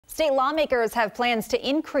State lawmakers have plans to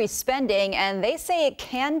increase spending, and they say it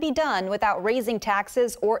can be done without raising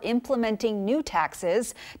taxes or implementing new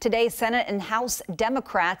taxes. Today, Senate and House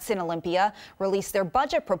Democrats in Olympia released their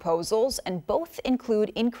budget proposals, and both include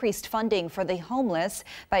increased funding for the homeless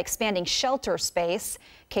by expanding shelter space.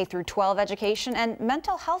 K-12 education and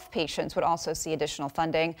mental health patients would also see additional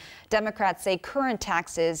funding. Democrats say current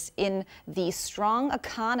taxes in the strong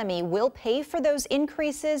economy will pay for those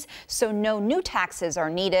increases, so no new taxes are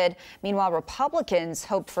needed. Meanwhile, Republicans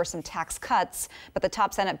hope for some tax cuts, but the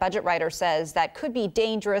top Senate budget writer says that could be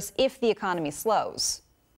dangerous if the economy slows.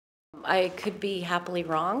 I could be happily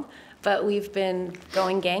wrong, but we've been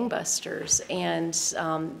going gangbusters, and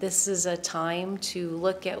this is a time to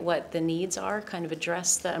look at what the needs are, kind of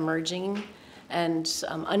address the emerging and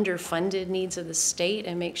underfunded needs of the state,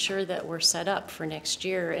 and make sure that we're set up for next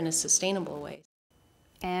year in a sustainable way.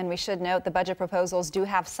 And we should note the budget proposals do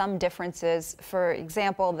have some differences. For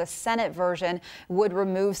example, the Senate version would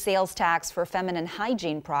remove sales tax for feminine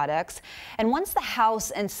hygiene products. And once the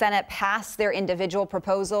House and Senate pass their individual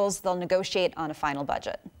proposals, they'll negotiate on a final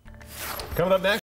budget. Coming up next.